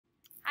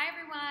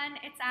everyone,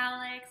 it's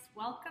Alex.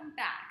 Welcome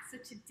back. So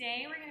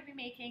today we're going to be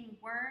making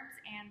worms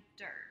and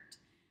dirt.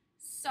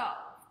 So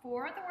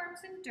for the worms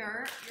and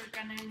dirt, you're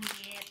going to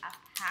need a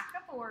pack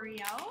of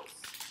Oreos,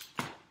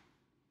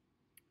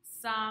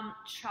 some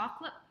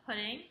chocolate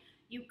pudding.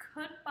 You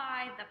could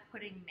buy the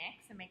pudding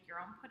mix and make your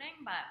own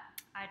pudding, but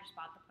I just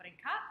bought the pudding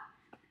cup.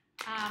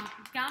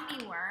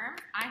 Gummy worm.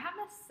 I have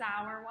the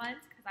sour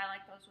ones because I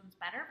like those ones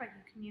better, but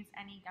you can use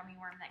any gummy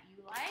worm that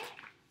you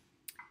like.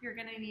 You're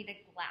going to need a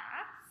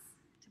glass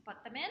to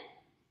put them in,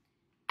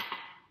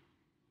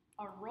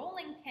 a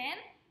rolling pin,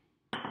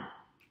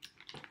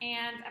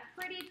 and a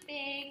pretty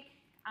big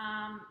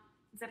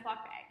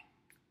Ziploc bag.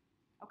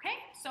 Okay,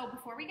 so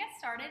before we get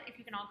started, if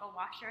you can all go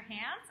wash your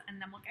hands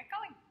and then we'll get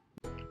going.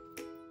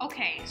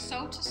 Okay,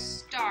 so to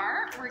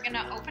start, we're going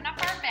to open up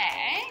our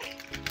bag,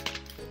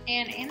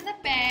 and in the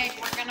bag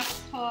we're going to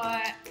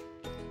put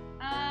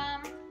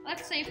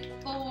let's say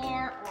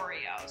 4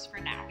 Oreos for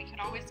now. We could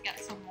always get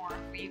some more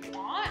if we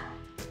want,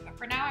 but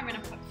for now I'm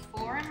going to put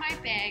 4 in my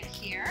bag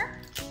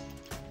here.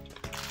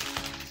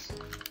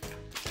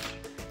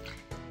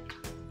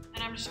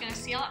 And I'm just going to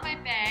seal up my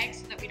bag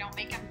so that we don't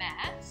make a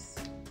mess.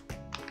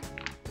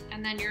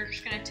 And then you're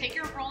just going to take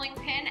your rolling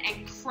pin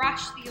and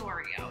crush the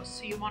Oreos.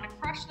 So you want to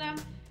crush them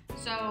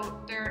so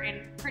they're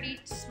in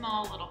pretty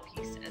small little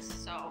pieces.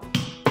 So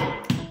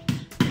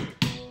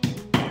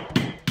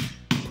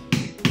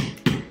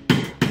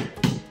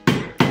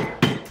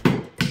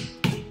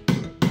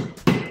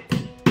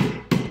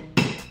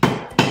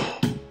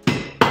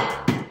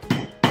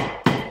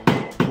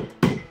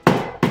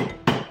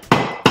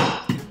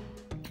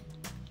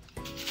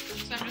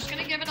I'm just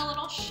going to give it a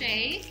little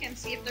shake and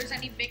see if there's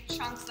any big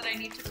chunks that I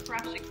need to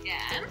crush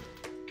again.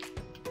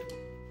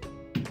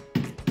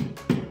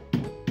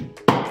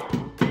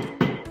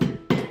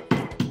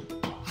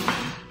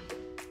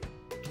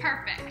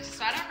 Perfect.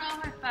 So I don't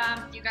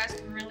know if you guys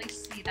can really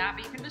see that,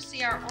 but you can just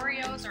see our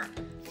Oreos are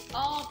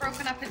all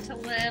broken up into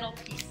little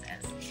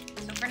pieces.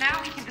 So for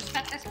now, we can just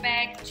set this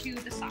bag to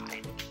the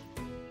side.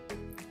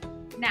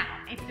 Now,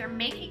 if you're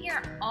making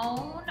your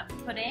own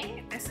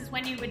pudding, this is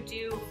when you would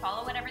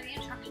follow whatever the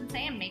instructions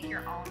say and make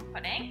your own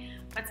pudding.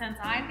 But since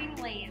I'm being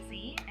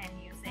lazy and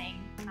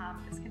using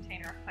this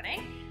container of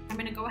pudding, I'm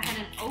going to go ahead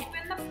and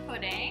open the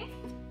pudding,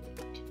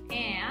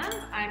 and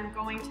I'm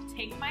going to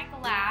take my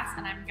glass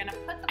and I'm going to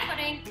put the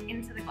pudding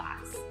into the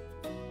glass.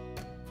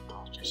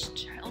 I'll just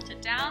tilt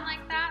it down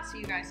like that so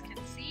you guys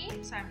can see.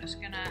 So I'm just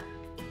going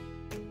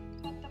to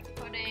put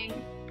the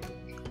pudding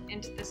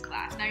into this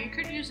glass. Now you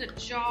could use a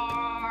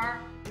jar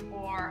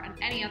or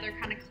any other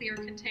kind of clear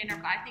container,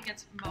 but I think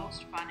it's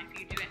most fun if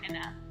you do it in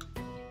a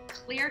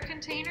clear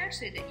container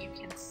so that you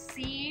can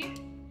see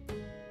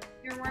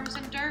your worms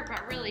and dirt,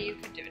 but really you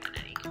could do it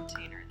in any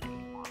container that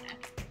you wanted.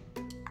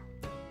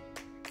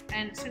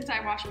 And since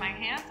I wash my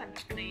hands, I'm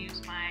just going to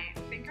use my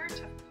finger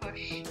to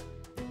push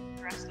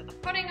the rest of the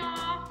pudding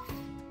off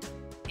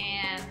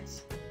and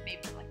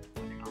maybe like the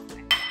pudding off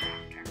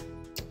after.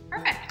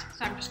 Perfect.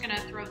 So I'm just going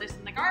to throw this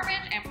in the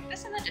garbage and put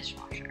this in the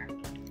dishwasher.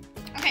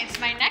 Okay, so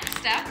my next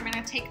step, I'm going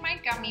to take my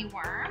gummy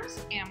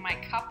worms and my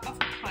cup of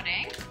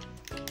pudding.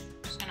 I'm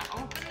just going to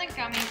open the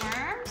gummy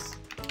worms,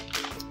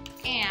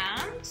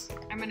 and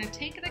I'm going to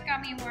take the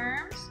gummy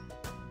worms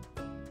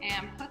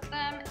and put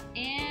them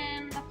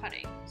in the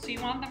pudding. So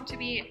you want them to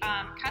be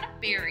kind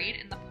of buried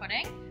in the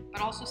pudding,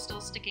 but also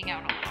still sticking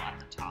out a little at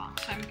the top.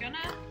 So I'm going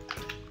to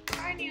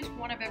try and use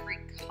one of every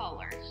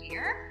color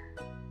here.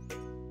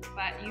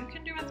 But you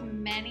can do as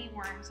many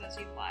worms as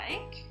you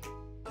like.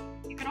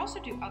 You could also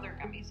do other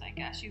gummies, I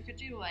guess. You could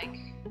do like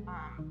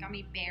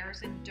gummy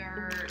bears in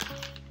dirt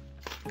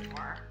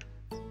or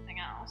something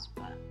else,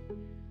 but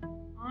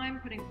I'm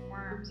putting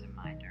worms in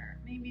my dirt.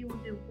 Maybe we'll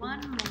do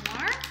one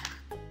more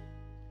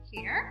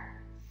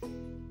here.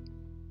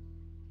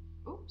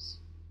 Oops.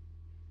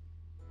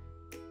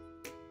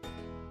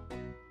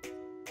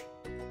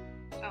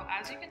 So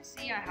as you can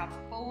see, I have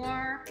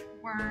 4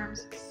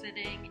 worms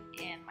sitting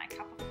in my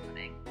cup of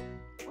pudding.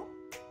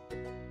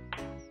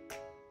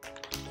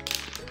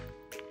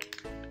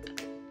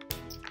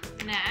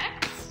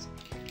 Next,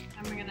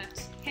 I'm going to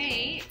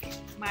take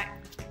my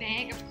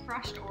bag of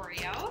crushed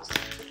Oreos,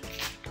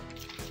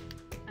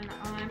 and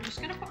I'm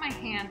just going to put my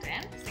hand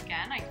in, because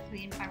again, I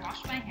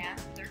washed my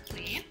hands, so they're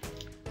clean.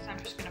 So I'm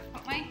just going to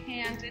put my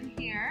hand in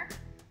here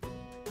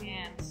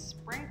and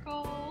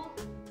sprinkle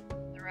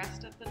the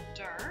rest of the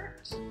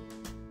dirt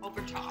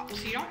over top.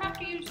 So you don't have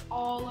to use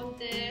all of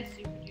this.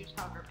 You could use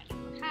however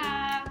many you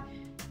have.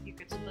 You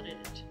could split it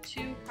into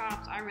 2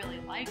 cups. I really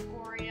like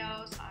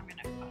Oreos, so I'm going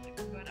to put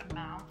a good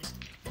amount of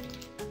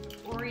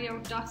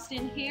Oreo dust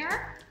in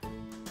here.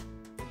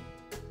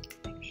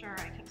 Make sure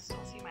I can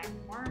still see my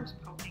worms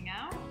poking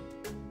out.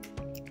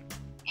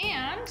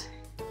 And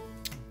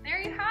there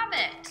you have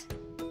it.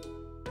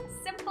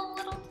 A simple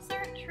little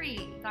dessert treat.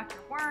 You got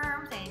your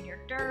worms and your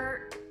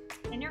dirt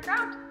and your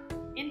ground.